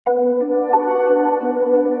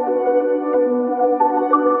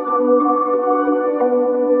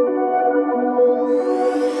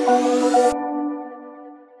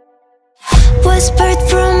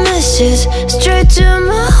roses straight to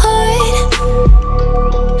my heart.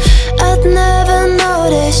 I'd never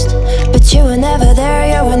noticed, but you were never there,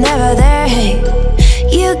 you were never there. Hey,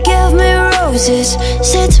 you gave me roses,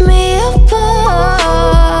 set me apart.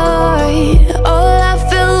 All I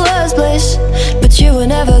feel was bliss, but you were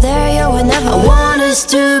never there, you were never there. I want us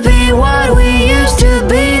to be what we used to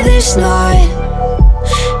be this night.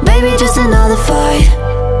 Baby, just another fight,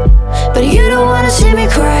 but you don't wanna see me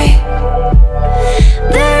cry.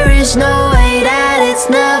 There is no way that it's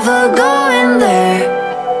never going there.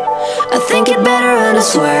 I think it better and I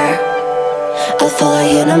swear I'll follow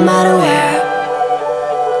you no matter where.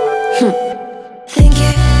 Think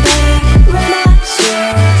it better and I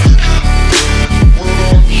swear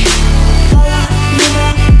follow you no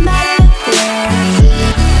matter where.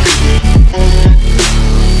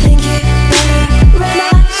 Think it better and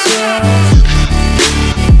I swear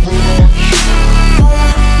follow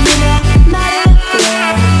you no matter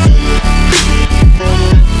where.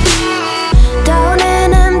 Down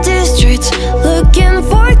in empty streets looking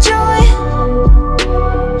for joy.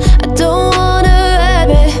 I don't wanna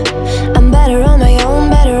admit I'm better on my own,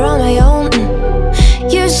 better on my own.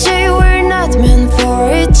 You say we're not meant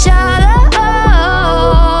for each other.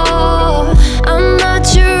 I'm not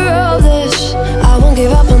sure of this. I won't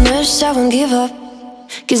give up on this, I won't give up.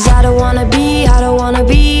 Cause I don't wanna be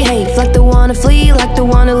hate. Like the wanna flee, like the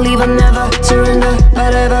wanna leave. I'll never surrender,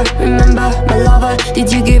 but ever remember my lover.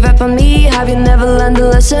 Did you give up on me? Have you never learned a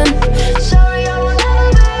lesson? Sorry, I will never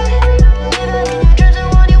be, even in your dreams, the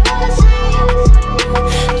one you wanna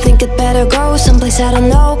see. Think it better go someplace I don't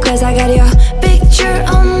know, cause I got your picture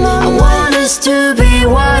on my mind. I want us to be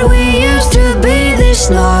what we used to be this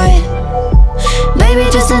night. Baby,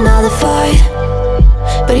 just another fight,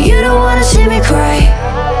 but you don't wanna see me cry.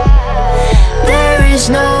 There is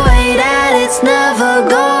no way that it's never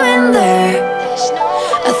going there.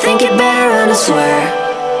 I think it better and I swear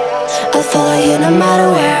I'll follow you no matter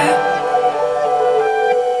where.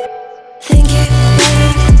 Think it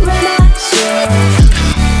better and I swear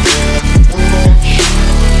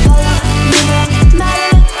follow you no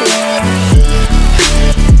matter where.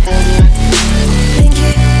 Think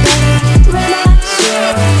it better and I swear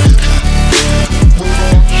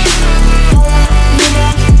follow you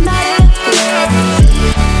no matter where.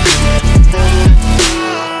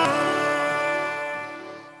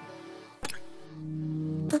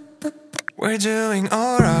 We're doing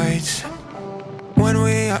alright. When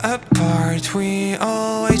we are apart, we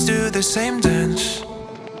always do the same dance.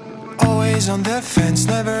 Always on the fence,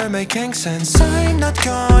 never making sense. I'm not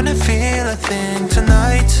gonna feel a thing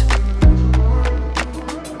tonight.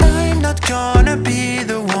 I'm not gonna be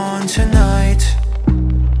the one tonight.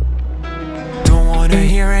 Don't wanna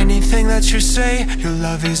hear anything that you say. Your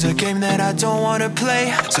love is a game that I don't wanna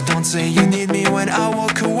play. So don't say you need me when I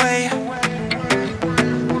walk away.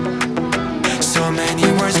 So many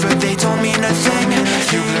words but they don't mean a thing.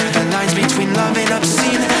 You blur the lines between love and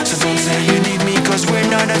obscene. So don't say you need me cause we're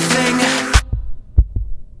not a thing.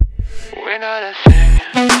 We're not a thing.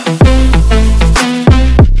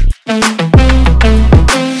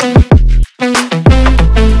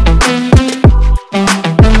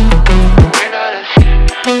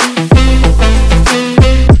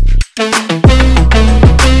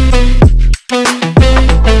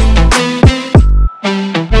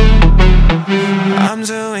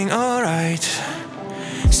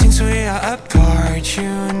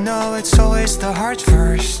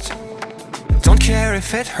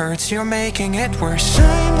 If it hurts, you're making it worse.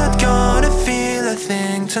 I'm not gonna feel a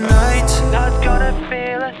thing tonight. Not gonna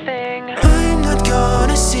feel a thing. I'm not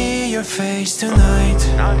gonna see your face tonight.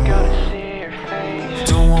 Not gonna see your face.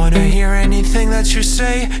 Don't wanna hear anything that you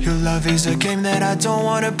say. Your love is a game that I don't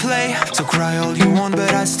wanna play. So cry all you want,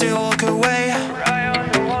 but I still walk away. Cry all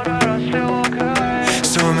you want, but I still walk away.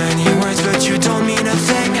 So many words, but you don't mean a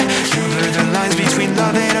thing. You blur the lines between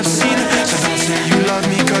love and obscene. So don't say you love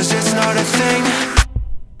me, cause it's not a thing.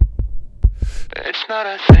 It's not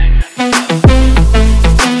a thing.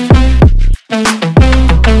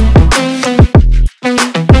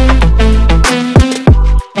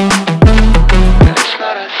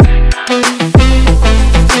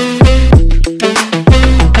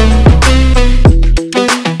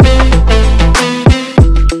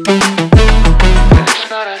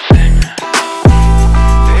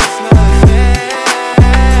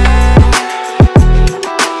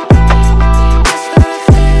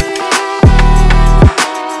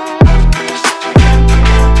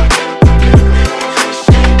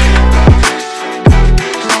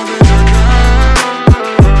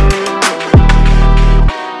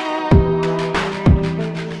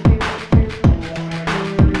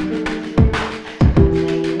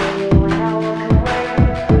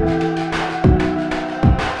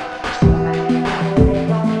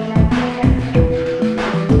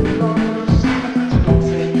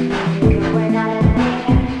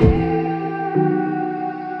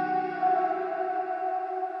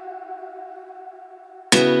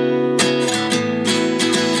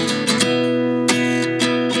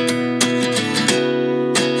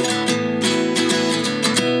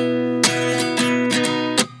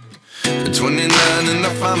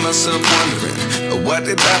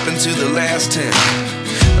 past 10.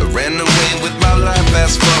 I ran away with my life,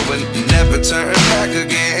 fast forward, never turn back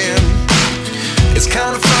again. It's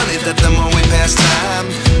kind of funny that the more we pass time,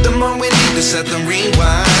 the more we need to set them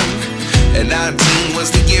rewind. And 19 was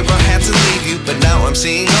the year I had to leave you, but now I'm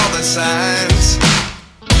seeing all the signs.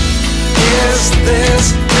 Is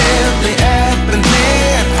this really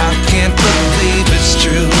happening? I can't believe it's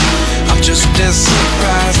true. I'm just as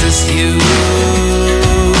surprised as you.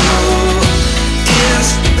 Is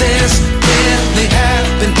this really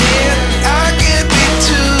happening? I can't be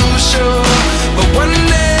too sure, but one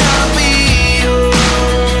day I'll be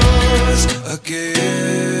yours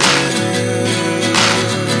again.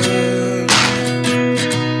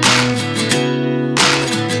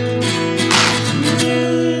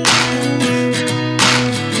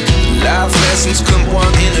 Life lessons come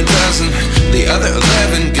one in a dozen. The other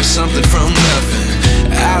 11 give something from nothing.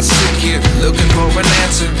 I sit here looking for an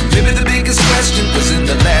answer. Maybe the biggest question was in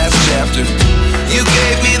the last chapter. You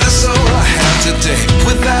gave me the soul I have today.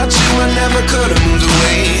 Without you I never could have moved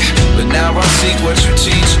away. But now I see what you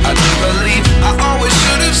teach. I do believe I always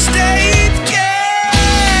should have stayed. Yeah.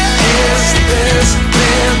 Is this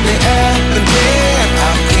really happening?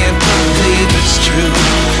 I can't believe it's true.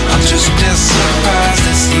 I'm just as surprised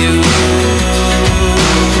as you.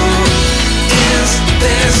 Is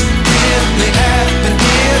this really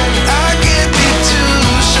happening? I can't be too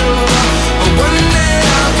sure, but one day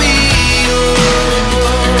I'll be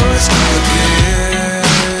yours again.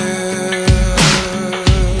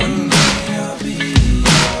 One day I'll be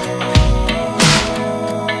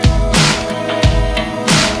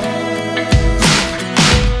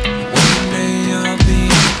One day I'll be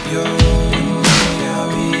yours.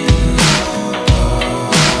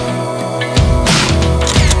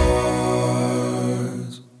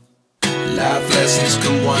 Life lessons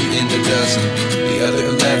come one in a dozen. The other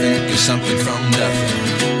 11 give something from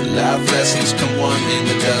nothing. Life lessons come one in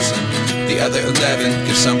a dozen. The other 11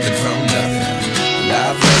 give something from nothing.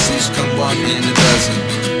 Life lessons come one in a dozen.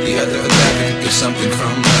 The other 11 give something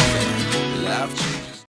from nothing.